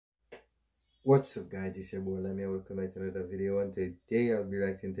What's up guys, it's your boy Lamia. Welcome back to another video, and today I'll be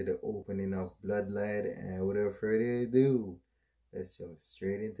reacting to the opening of Bloodline, and without further ado, let's jump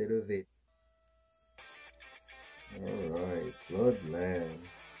straight into the video. Alright, Bloodline.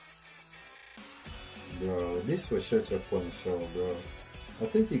 Bro, this was such a fun show, bro. I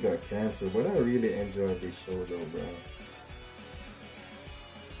think he got canceled, but I really enjoyed this show though, bro.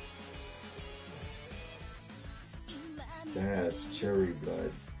 Stars, Cherry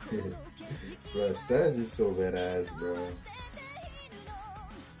Blood. Bro, Stars is so badass, bro.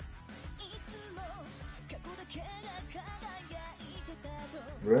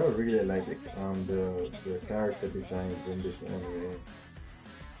 Bro, I really like the character designs in this anime.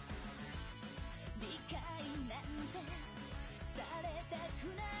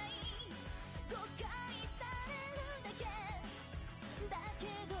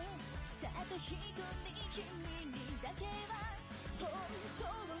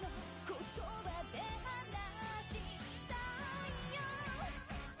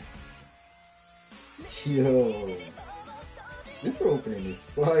 Yo, this opening is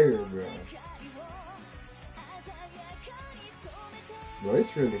fire, bro. Bro,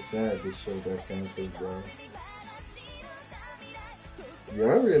 it's really sad this show got cancelled, bro. Yo,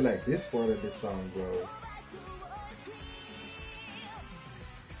 I really like this part of the song, bro.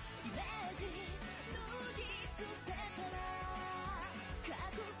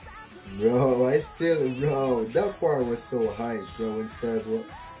 Bro, bro, that part was so hype, bro, when Stars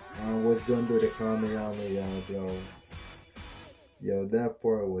was gonna do the Kamehameha, bro. Yo, that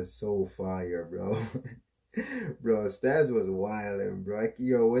part was so fire, bro. Bro, Stars was wildin', bro. Like,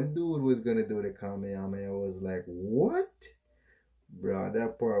 yo, when dude was gonna do the Kamehameha, I was like, what? Bro,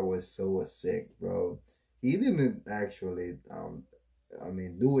 that part was so sick, bro. He didn't actually,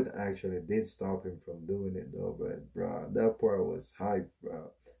 dude actually did stop him from doing it though, but bro, that part was hype,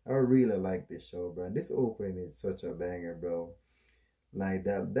 bro. I really like this show, bro. This opening is such a banger, bro. Like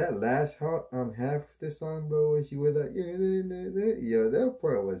that last half of the song, bro, when she was like, yeah, that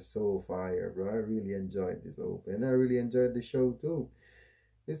part was so fire, bro. I really enjoyed this open. I really enjoyed the show too.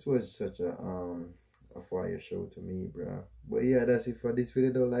 This was such a fire show to me, bro. But yeah, that's it for this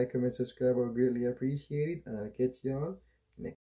video. Don't like, comment, subscribe. I would greatly appreciate it. And I'll catch y'all